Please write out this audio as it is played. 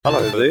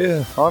Hello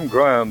there, I'm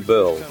Graeme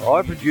Bell.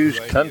 I produce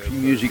country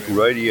music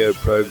radio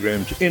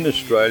programs in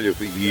Australia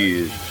for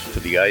years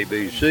for the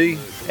ABC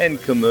and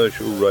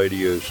commercial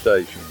radio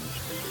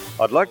stations.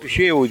 I'd like to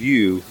share with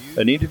you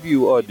an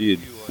interview I did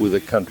with a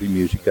country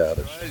music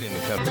artist.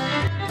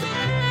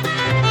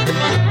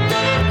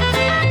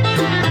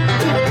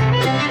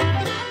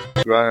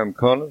 Graeme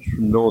Connors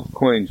from North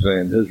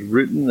Queensland has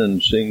written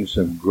and sings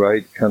some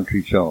great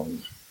country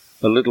songs.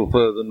 A little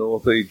further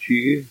north each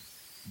year,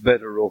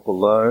 Better Off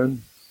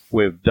Alone,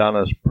 We've Done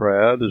Us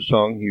Proud, a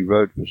song he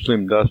wrote for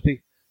Slim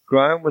Dusty.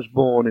 Graeme was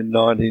born in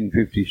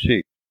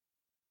 1956.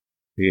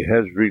 He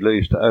has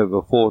released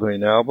over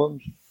 14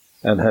 albums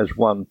and has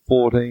won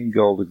 14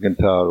 Golden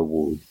Guitar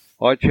Awards.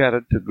 I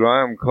chatted to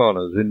Graeme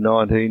Connors in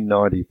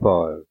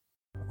 1995.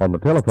 On the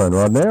telephone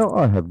right now,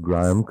 I have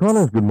Graeme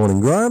Connors. Good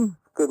morning, Graeme.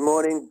 Good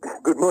morning,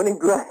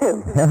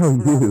 Graeme. How are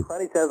you?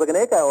 Funny, sounds like an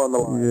echo on the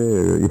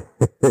line.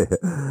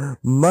 Yeah.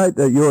 Mate,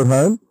 you're at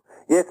home?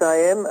 Yes, I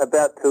am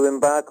about to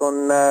embark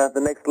on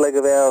the next leg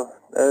of our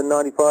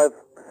 95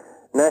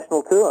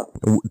 national tour.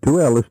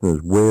 To our listeners,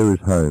 where is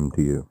home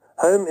to you?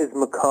 Home is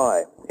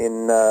Mackay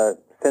in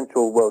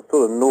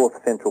sort of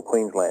north-central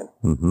Queensland.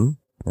 Mm-hmm.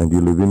 And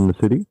you live in the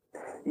city?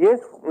 Yes,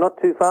 not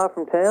too far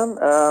from town,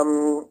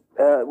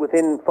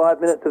 within 5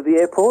 minutes of the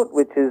airport,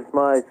 which is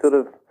my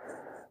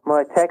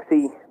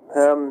taxi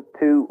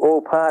to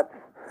all parts,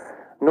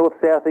 north,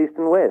 south, east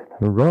and west.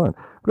 Right.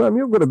 Graeme,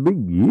 you've got a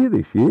big year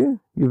this year.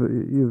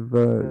 You've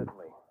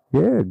Certainly.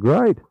 Yeah,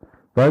 great.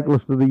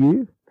 Vocalist of the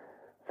year?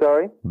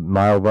 Sorry?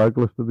 Male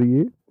vocalist of the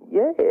year?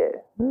 Yeah.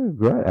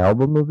 Great.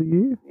 Album of the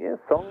year? Yeah,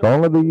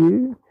 Song of the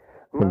year?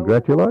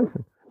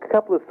 Congratulations. A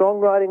couple of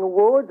songwriting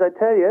awards, I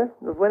tell you.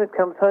 When it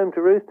comes home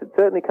to roost, it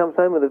certainly comes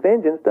home with a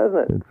vengeance, doesn't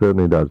it? It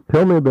certainly does.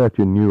 Tell me about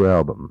your new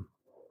album.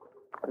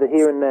 The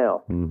Here and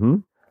Now.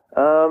 Mm-hmm.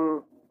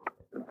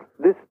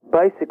 This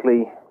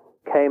basically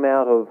came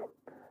out of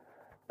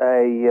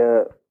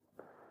a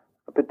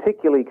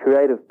particularly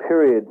creative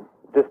period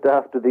just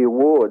after the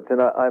awards,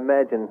 and I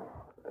imagine,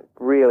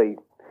 really,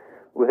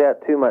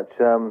 without too much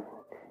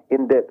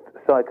in-depth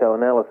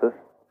psychoanalysis,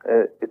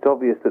 it's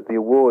obvious that the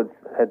awards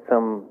had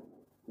some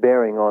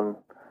bearing on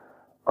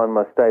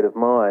my state of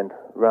mind,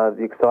 rather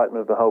the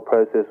excitement of the whole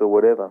process or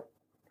whatever.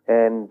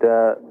 And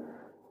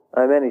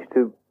I managed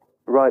to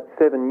write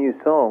 7 new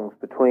songs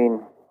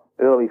between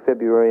early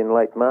February and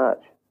late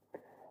March.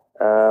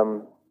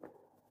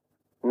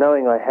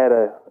 Knowing I had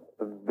a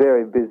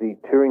very busy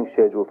touring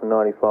schedule for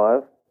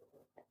 95,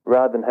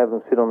 rather than have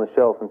them sit on the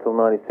shelf until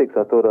 96,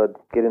 I thought I'd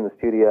get in the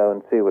studio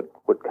and see what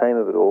came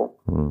of it all.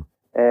 Mm.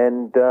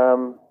 And,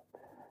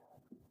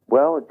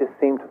 well, it just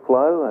seemed to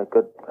flow. I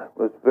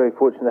was very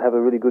fortunate to have a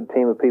really good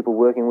team of people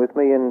working with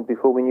me, and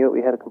before we knew it,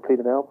 we had a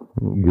completed album.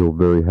 You're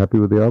very happy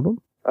with the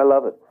album? I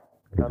love it.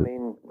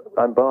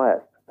 I'm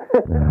biased.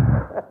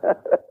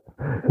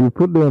 You've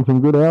put down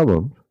some good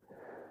albums.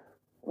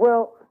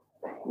 Well,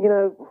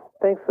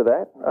 thanks for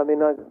that.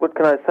 What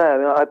can I say?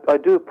 I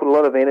do put a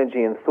lot of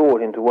energy and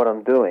thought into what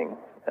I'm doing.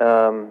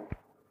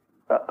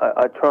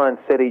 I try and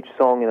set each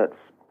song in its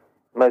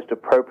most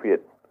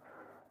appropriate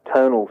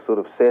tonal sort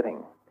of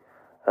setting.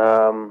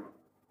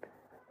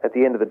 At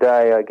the end of the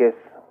day, I guess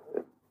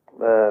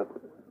the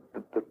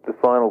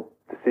final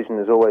decision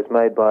is always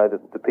made by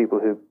the people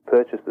who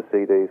purchase the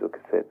CDs or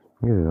cassettes.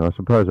 Yeah, I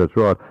suppose that's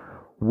right.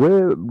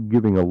 We're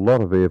giving a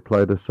lot of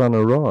airplay to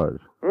Sunrise.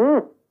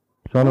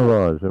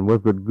 Sunrise, and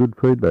we've got good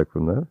feedback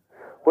from that.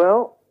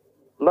 Well,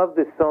 loved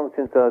this song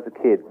since I was a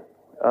kid.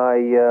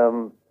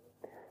 I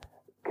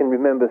can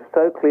remember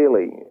so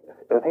clearly,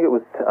 I think it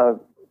was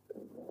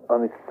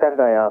on this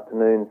Saturday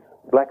afternoon's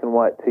black and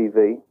white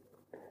TV,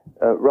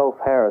 Rolf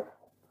Harris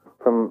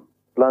from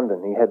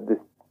London, he had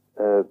this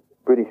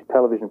British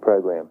television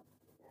program.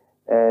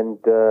 And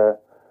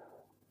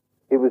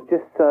it was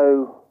just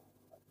so,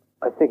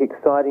 I think,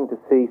 exciting to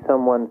see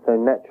someone so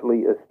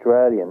naturally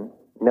Australian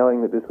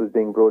knowing that this was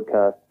being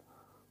broadcast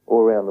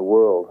all around the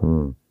world.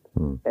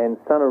 And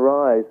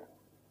Sunrise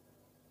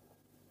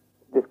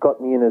just got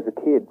me in as a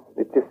kid.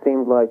 It just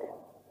seemed like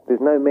there's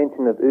no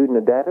mention of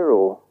Oodnadatta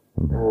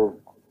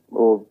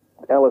or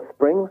Alice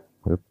Springs,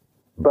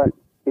 but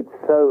it's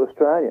so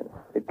Australian.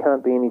 It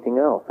can't be anything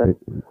else.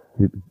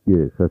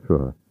 Yes, that's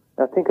right.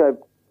 I think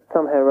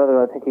somehow or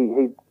other,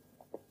 he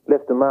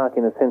left a mark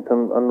in a sense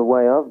on the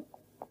way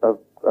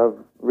I've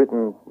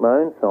written my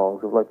own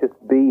songs of like, just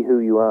be who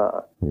you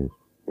are. Yes.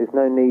 There's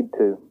no need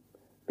to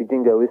be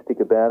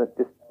jingoistic about it.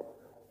 Just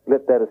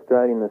let that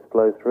Australianness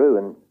flow through,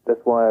 and that's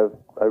why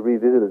I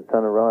revisited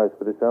Sunrise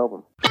for this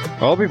album.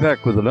 I'll be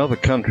back with another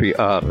country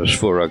artist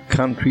for a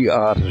country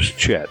artist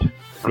chat.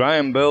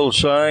 Graeme Bell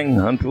saying,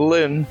 until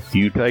then,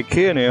 you take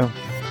care now.